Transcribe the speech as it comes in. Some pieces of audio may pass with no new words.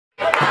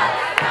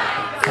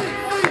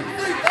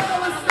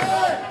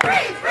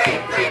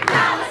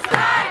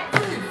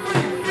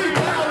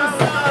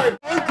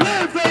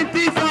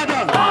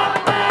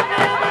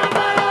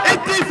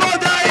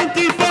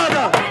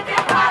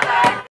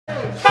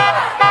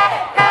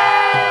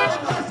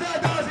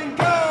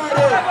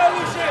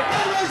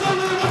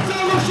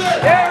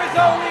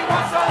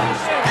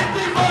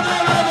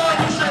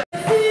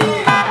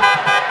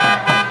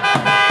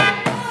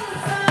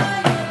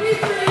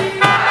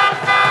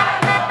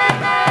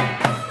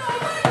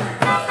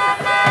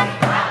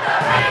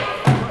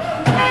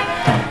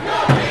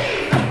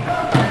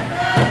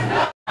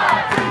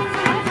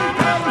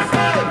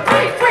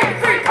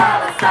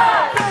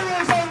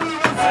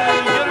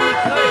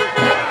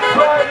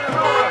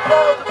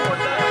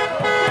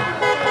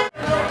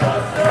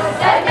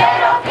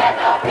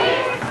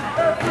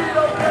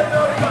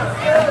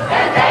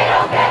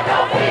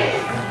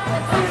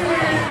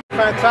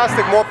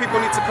fantastic. More people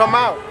need to come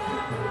out.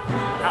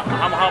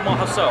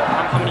 How so?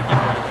 How many people?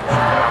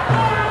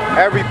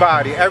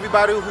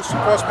 Everybody who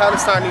supports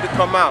Palestine need to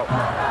come out.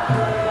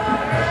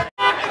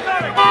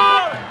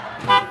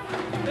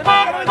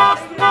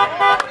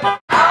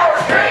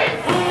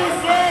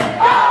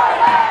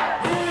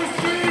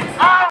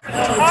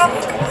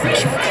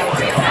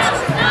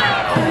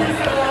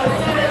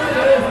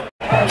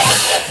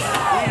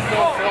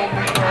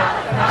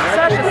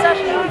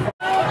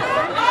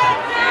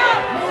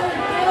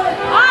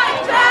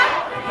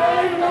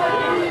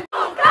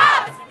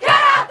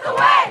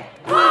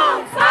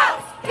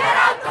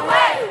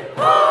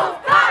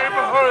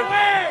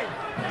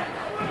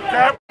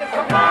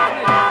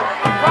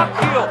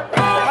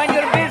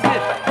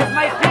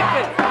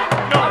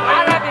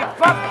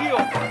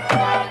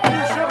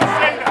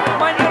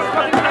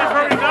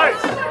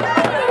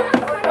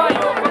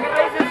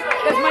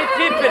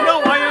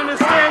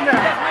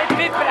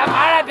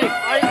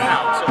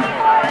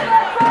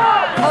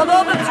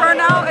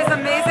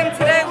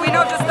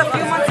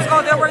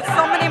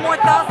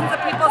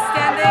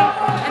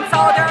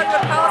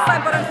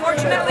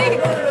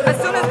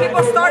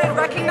 Started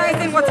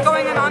recognizing what's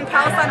going on in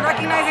Palestine,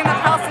 recognizing that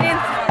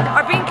Palestinians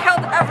are being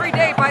killed every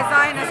day by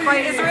Zionists,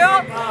 by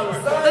Israel.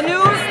 The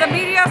news, the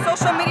media,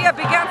 social media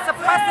began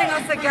suppressing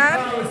us again,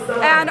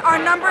 and our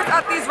numbers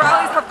at these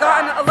rallies have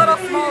gotten a little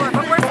smaller,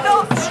 but we're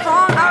still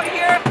strong out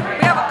here.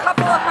 We have a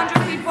couple of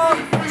hundred people.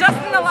 Just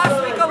in the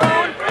last week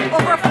alone,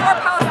 over 4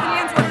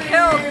 Palestinians were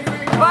killed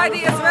by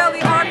the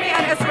Israeli army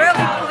and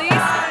Israeli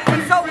police,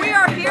 and so we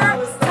are here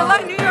to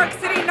let New York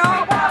City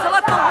know, to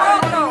let the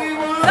world know,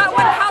 that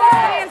when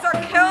Palestinians are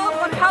killed,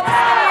 when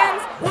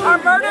Palestinians are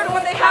murdered,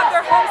 when they have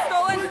their homes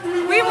stolen,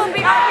 we will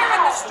be out here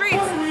in the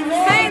streets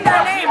saying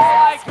their names,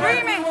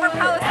 screaming for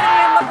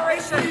Palestinian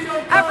liberation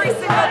every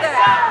single day.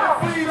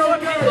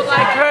 People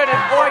like her to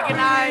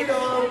organize,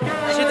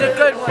 she's a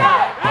good one.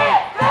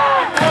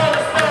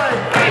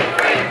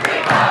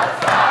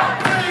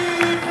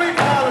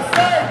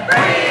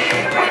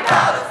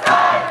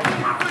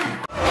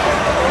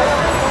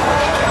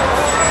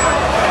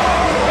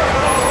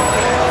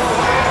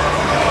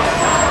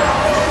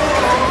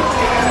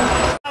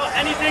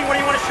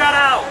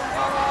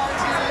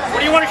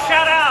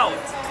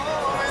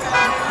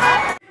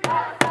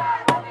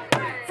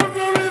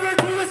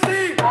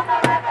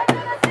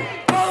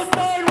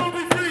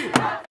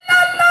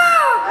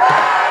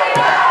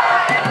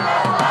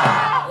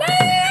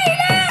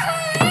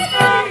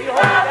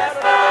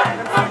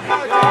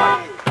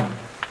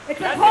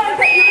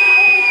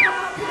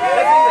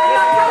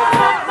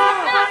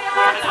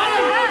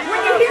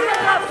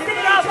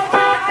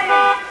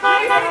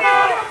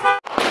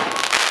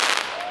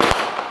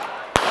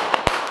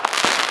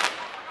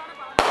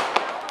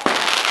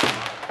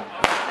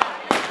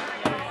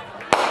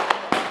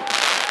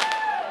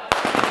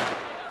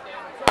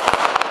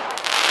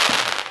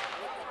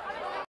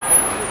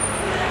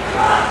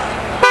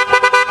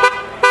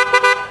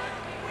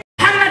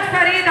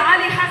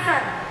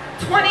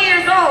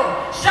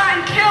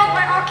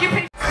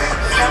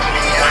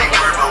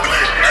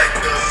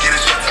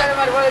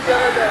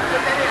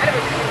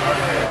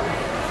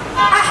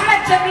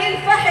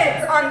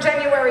 On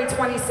January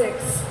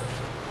 26th.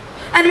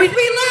 And we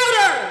be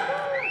louder!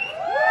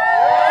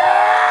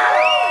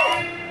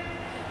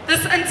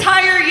 This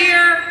entire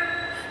year,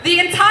 the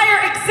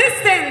entire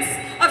existence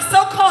of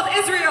so-called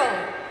Israel,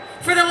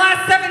 for the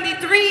last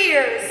 73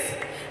 years,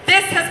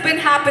 this has been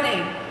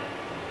happening.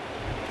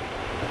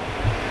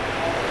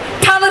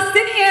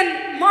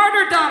 Palestinian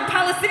martyrdom,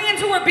 Palestinians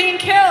who were being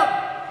killed.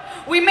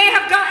 We may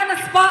have gotten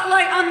a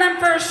spotlight on them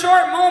for a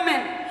short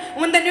moment,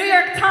 when the New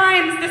York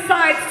Times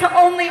decides to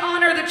only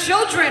honor the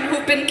children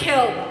who've been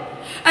killed,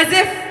 as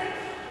if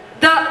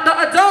the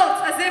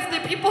adults, as if the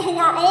people who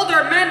are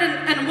older, men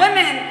and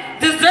women,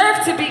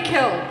 deserve to be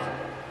killed.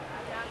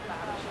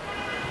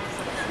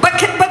 But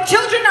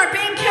children are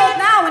being killed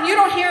now, and you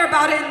don't hear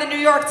about it in the New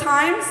York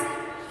Times.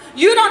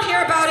 You don't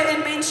hear about it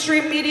in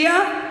mainstream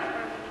media.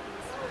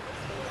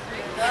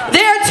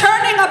 They are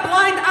turning a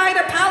blind eye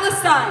to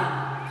Palestine.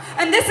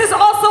 And this is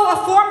also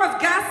a form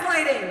of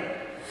gaslighting.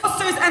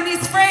 Posters and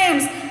these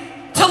frames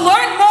to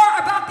learn more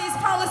about these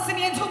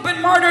Palestinians who've been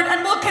murdered,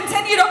 and we'll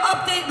continue to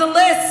update the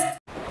list.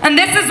 And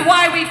this is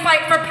why we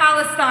fight for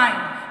Palestine,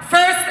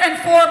 first and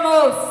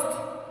foremost.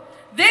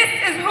 This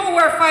is who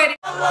we're fighting.